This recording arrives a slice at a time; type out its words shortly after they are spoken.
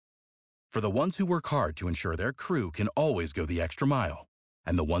For the ones who work hard to ensure their crew can always go the extra mile,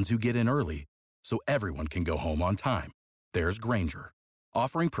 and the ones who get in early so everyone can go home on time, there's Grainger,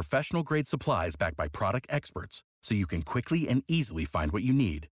 offering professional-grade supplies backed by product experts so you can quickly and easily find what you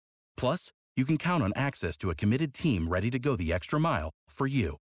need. Plus, you can count on access to a committed team ready to go the extra mile for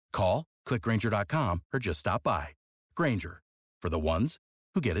you. Call, click Grainger.com, or just stop by. Grainger, for the ones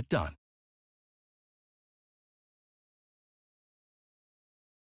who get it done.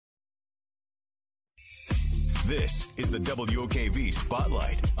 This is the WOKV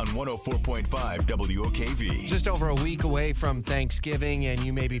Spotlight on 104.5 WOKV. Just over a week away from Thanksgiving, and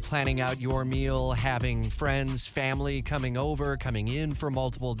you may be planning out your meal, having friends, family coming over, coming in for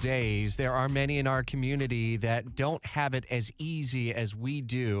multiple days. There are many in our community that don't have it as easy as we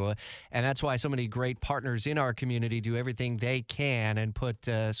do, and that's why so many great partners in our community do everything they can and put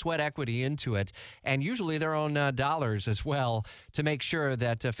sweat equity into it, and usually their own dollars as well, to make sure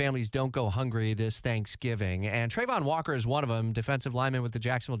that families don't go hungry this Thanksgiving. And Trayvon Walker is one of them, defensive lineman with the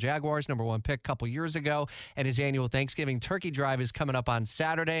Jacksonville Jaguars, #1 pick a couple years ago. And his annual Thanksgiving turkey drive is coming up on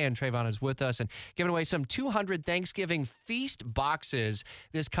Saturday, and Trayvon is with us and giving away some 200 Thanksgiving feast boxes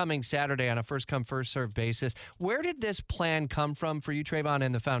this coming Saturday on a first-come, first-served basis. Where did this plan come from for you, Trayvon,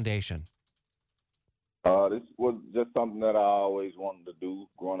 and the foundation? This was just something that I always wanted to do,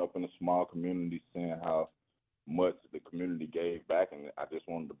 growing up in a small community, seeing how much the community gave back, and I just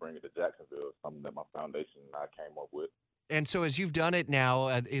wanted to bring it to Jacksonville, something that my foundation and I came up with. And so as you've done it now,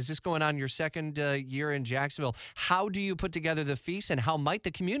 is this going on your second year in Jacksonville? How do you put together the feast, and how might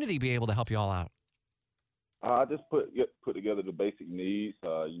the community be able to help you all out? I just put together the basic needs.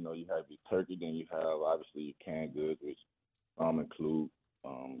 You have your turkey, then you have obviously your canned goods, which include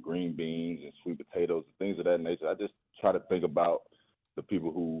green beans and sweet potatoes and things of that nature. I just try to think about the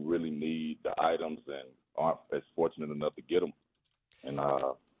people who really need the items and aren't as fortunate enough to get them. And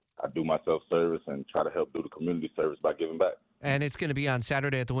I do my self-service and try to help do the community service by giving back. And it's going to be on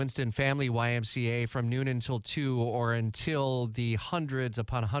Saturday at the Winston Family YMCA from noon until 2, or until the hundreds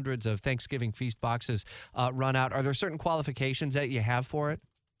upon hundreds of Thanksgiving feast boxes run out. Are there certain qualifications that you have for it?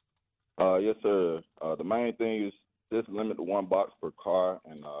 Yes, sir. The main thing is just limit to one box per car,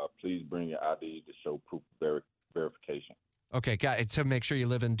 and please bring your ID to show proof of verification. Okay, got it. So make sure you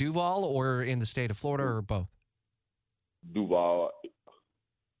live in Duval or in the state of Florida, or both? Duval.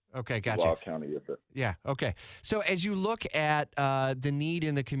 Okay, gotcha. Duval County, yes, sir. Yeah, okay. So as you look at the need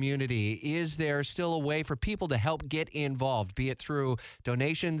in the community, is there still a way for people to help get involved, be it through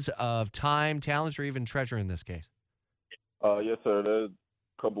donations of time, talents, or even treasure in this case? Yes, sir. There's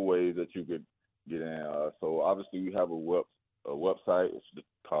a couple ways that you could get in. So obviously we have a website. It's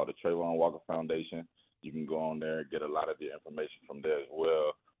called the Trayvon Walker Foundation. You can go on there and get a lot of the information from there as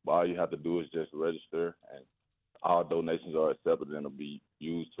well. But all you have to do is just register, and all donations are accepted and will be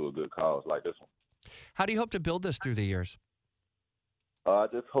used to a good cause like this one. How do you hope to build this through the years? I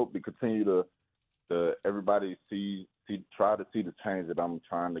just hope to continue to everybody try to see the change that I'm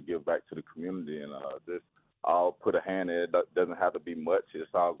trying to give back to the community, and just I'll put a hand in. It doesn't have to be much. It's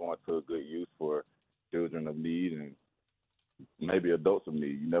all going to a good use for children of need and maybe adults of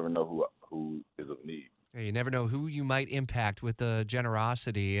need. You never know who is of need. You never know who you might impact with the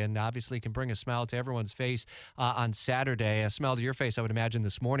generosity, and obviously can bring a smile to everyone's face on Saturday. A smile to your face, I would imagine,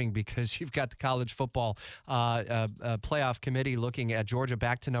 this morning, because you've got the college football playoff committee looking at Georgia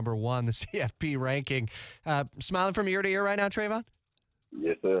back to #1, the CFP ranking. Smiling from ear to ear right now, Trayvon?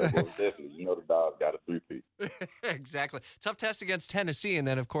 Yes, sir. Most definitely. You know the dog got a 3-peat. Exactly. Tough test against Tennessee, and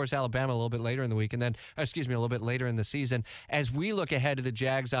then, of course, Alabama a little bit later in the week, and then, a little bit later in the season. As we look ahead to the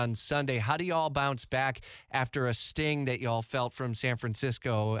Jags on Sunday, how do y'all bounce back after a sting that y'all felt from San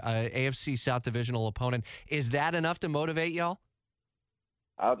Francisco, AFC South divisional opponent? Is that enough to motivate y'all?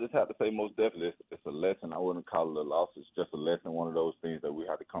 I'll just have to say most definitely it's a lesson. I wouldn't call it a loss. It's just a lesson, one of those things that we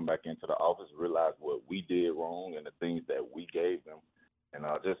have to come back into the office, realize what we did wrong and the things that we gave them. And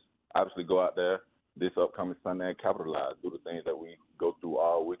just obviously go out there this upcoming Sunday and capitalize, do the things that we go through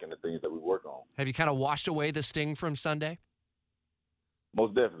all week and the things that we work on. Have you kind of washed away the sting from Sunday?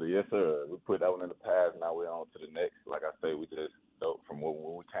 Most definitely, yes, sir. We put that one in the past. Now we're on to the next. Like I say, we just, from when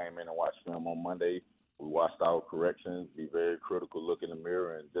we came in and watched film on Monday, we watched our corrections, be very critical, look in the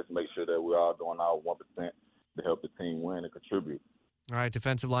mirror, and just make sure that we're all doing our 1% to help the team win and contribute. All right,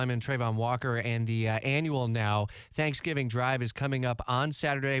 defensive lineman Trayvon Walker, and the annual now Thanksgiving drive is coming up on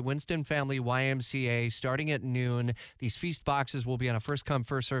Saturday, Winston Family YMCA, starting at noon. These feast boxes will be on a first-come,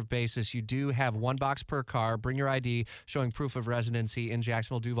 first-served basis. You do have one box per car. Bring your ID showing proof of residency in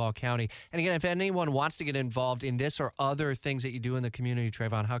Jacksonville, Duval County. And again, if anyone wants to get involved in this or other things that you do in the community,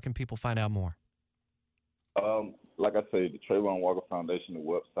 Trayvon, how can people find out more? Like I say, the Trayvon Walker Foundation, the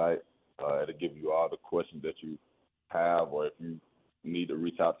website, It'll give you all the questions that you have, or if you need to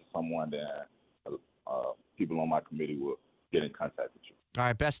reach out to someone, then people on my committee will get in contact with you. All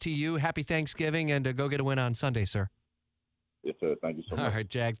right, best to you. Happy Thanksgiving, and go get a win on Sunday, sir. Yes, sir. Thank you so much. All right,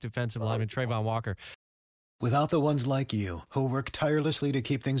 Jags defensive lineman Trayvon Walker. Without the ones like you, who work tirelessly to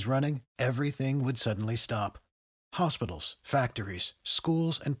keep things running, everything would suddenly stop. Hospitals, factories,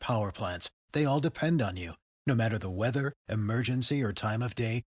 schools, and power plants, they all depend on you. No matter the weather, emergency, or time of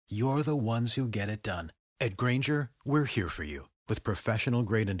day, you're the ones who get it done. At Grainger, we're here for you with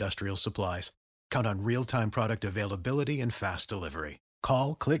professional-grade industrial supplies. Count on real-time product availability and fast delivery.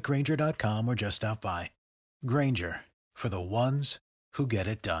 Call, click Grainger.com, or just stop by. Grainger, for the ones who get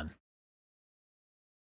it done.